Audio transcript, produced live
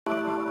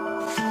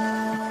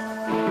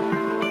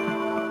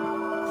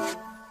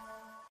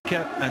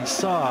Baker and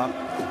Saar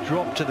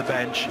drop to the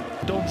bench.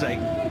 Donze,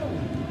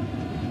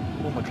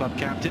 former club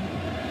captain,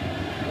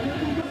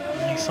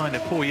 he signed a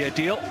 4-year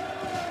deal.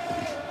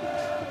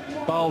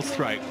 Baal's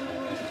throw.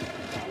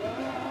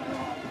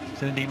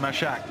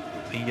 Z.Machach,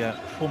 the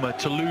former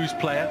Toulouse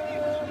player.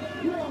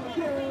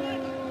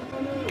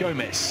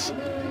 Gomez.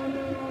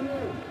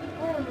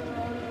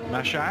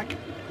 Machach.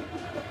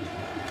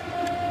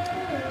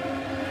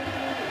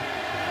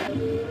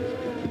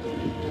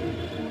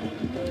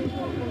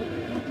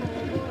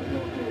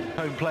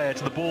 Home player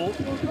to the ball.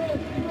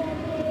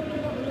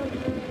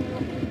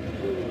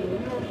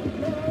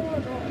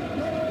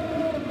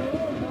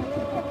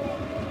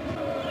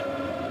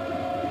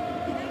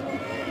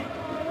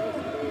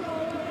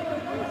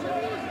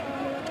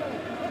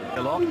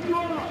 A lot.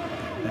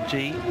 And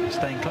G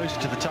staying closer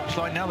to the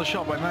touchline. Now the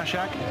shot by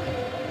Machach.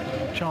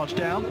 Charged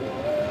down.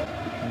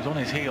 He's on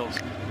his heels.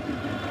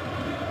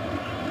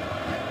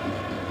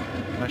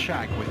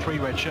 Machach with 3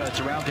 red shirts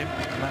around him,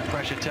 and that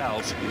pressure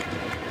tells.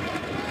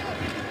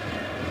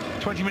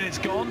 20 minutes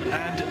gone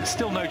and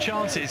still no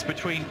chances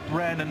between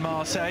Rennes and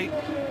Marseille.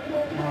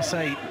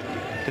 Marseille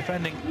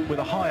defending with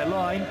a higher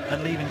line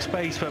and leaving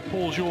space for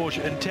Paul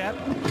Georges and Tep.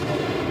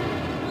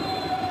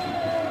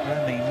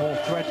 Then the more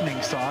threatening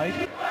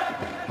side,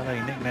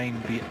 they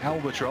nicknamed the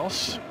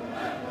Albatross.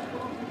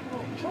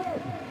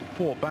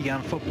 4th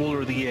Ligue1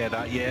 Footballer of the Year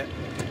that year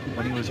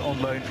when he was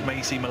on loan from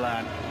AC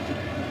Milan.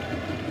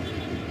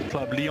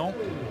 Club Lyon.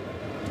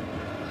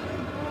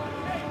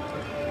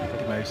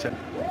 Didn't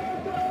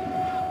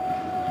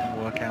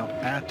work out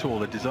at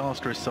all. A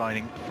disastrous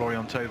signing,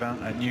 Florian Thauvin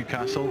at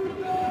Newcastle.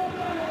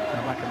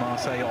 And back at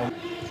Marseille on.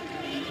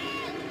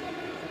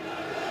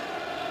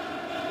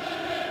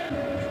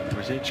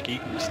 Rosicky,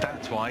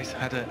 stats-wise,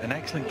 had an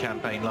excellent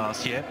campaign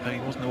last year, but he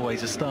wasn't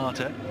always a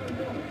starter.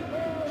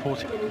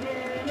 40.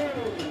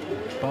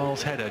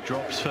 Baal's header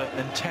drops for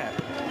Ntep.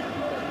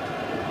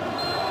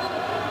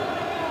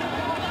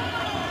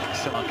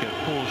 Saka,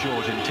 Paul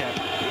Georges and Tep.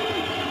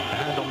 A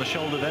hand on the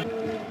shoulder then.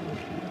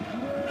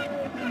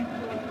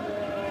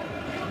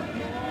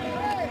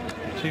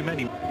 Too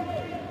many.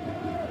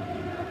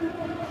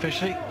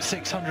 Officially,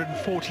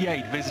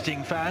 648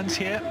 visiting fans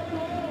here.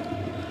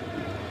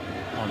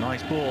 Oh,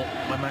 nice ball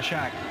by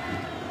Machach.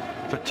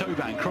 For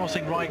Thauvin,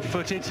 crossing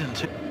right-footed,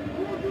 and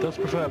does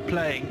prefer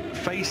playing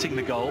facing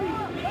the goal.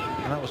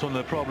 And that was one of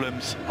the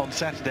problems on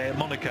Saturday at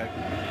Monaco.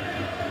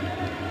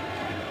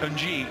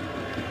 Unji.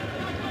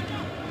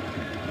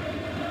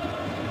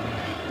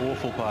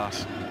 Awful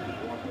pass.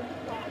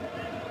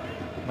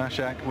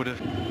 Machach would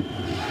have...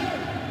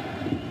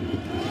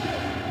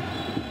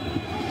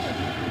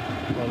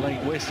 A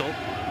late whistle.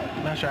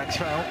 Machach's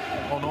foul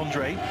on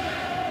Andre.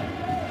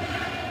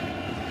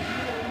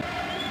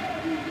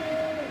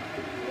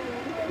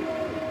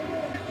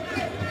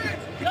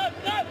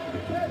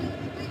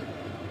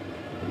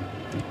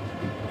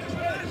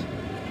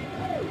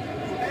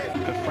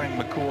 Frank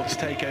McCourt's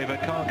takeover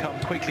can't come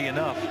quickly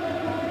enough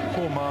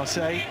for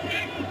Marseille.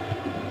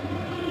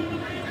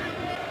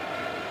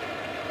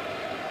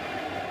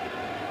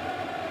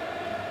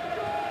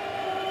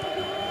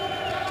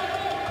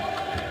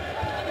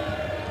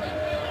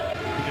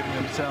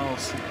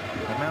 Themselves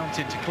a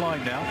mountain to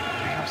climb now.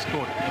 They have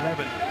scored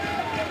 11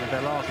 with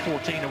their last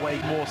 14 away.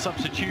 More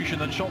substitution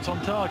than shots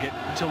on target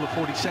until the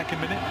 42nd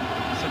minute.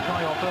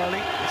 Sakai off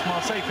early. It's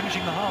Marseille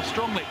finishing the half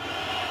strongly.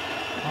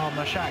 Oh,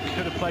 Machach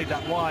could have played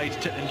that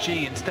wide to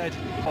Ng instead.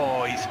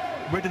 Oh, he's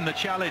ridden the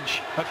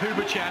challenge of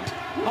Hubachant.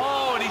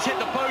 Oh, and he's hit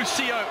the post,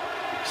 Sio.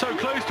 So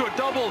close to a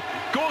double.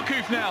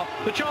 Gourcuff now.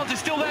 The chance is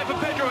still there for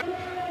Pedro.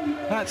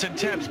 That's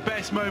Ntep's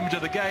best moment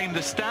of the game.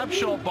 The stab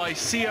shot by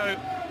Sio.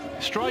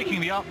 Striking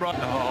the upright.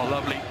 Oh,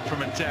 lovely from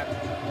Ntep.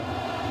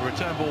 The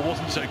return ball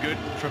wasn't so good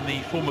from the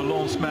former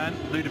Lens man,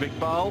 Ludovic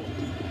Baal,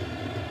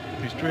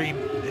 whose dream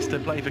is to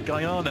play for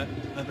Guyana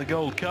at the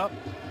Gold Cup.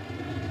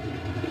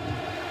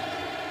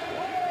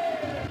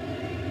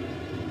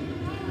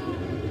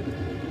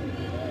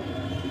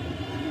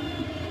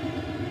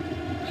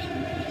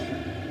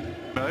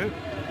 No.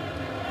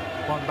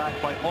 One back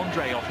by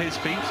Andre off his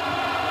feet.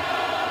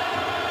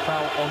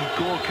 Foul on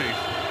Gourcuff.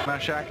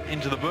 Machach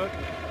into the book.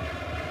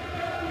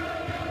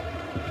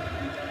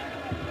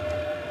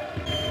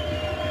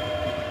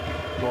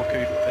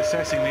 Gourcuff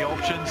assessing the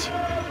options.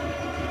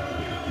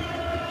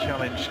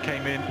 Challenge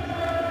came in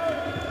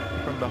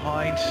from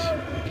behind.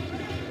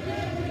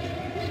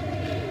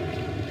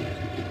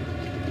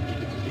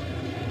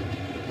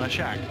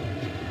 Machach.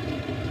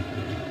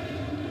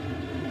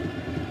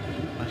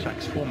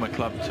 Machach's former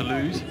club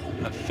Toulouse,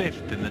 a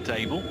 5th in the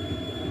table.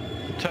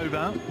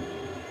 Thauvin.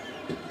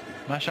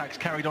 Machach's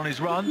carried on his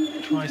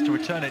run, tries to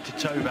return it to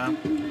Thauvin.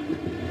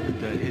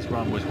 His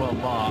run was well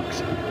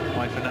marked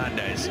by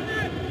Fernandez.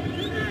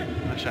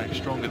 Machach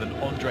stronger than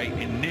Andre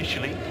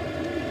initially.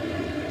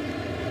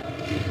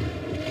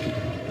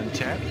 And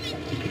Tep.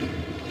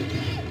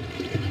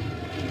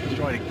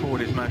 Striding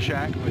forward is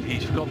Machach, but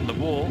he's forgotten the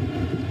ball.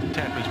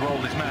 Tep has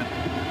rolled his man.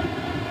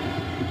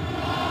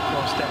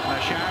 Cross step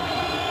Machach.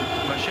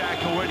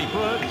 Machach already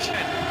booked.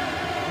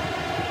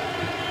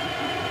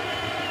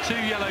 2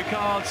 yellow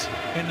cards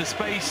in the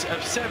space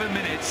of 7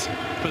 minutes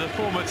for the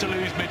former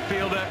Toulouse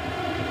midfielder.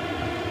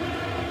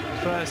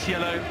 First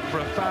yellow for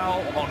a foul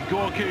on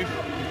Gourcuff.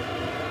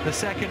 The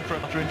second for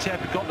after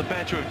Intep got the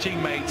better of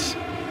teammates.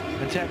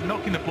 Intep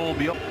knocking the ball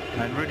beyond,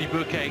 and Rudy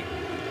Bouquet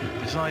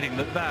deciding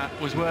that that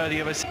was worthy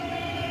of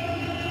a...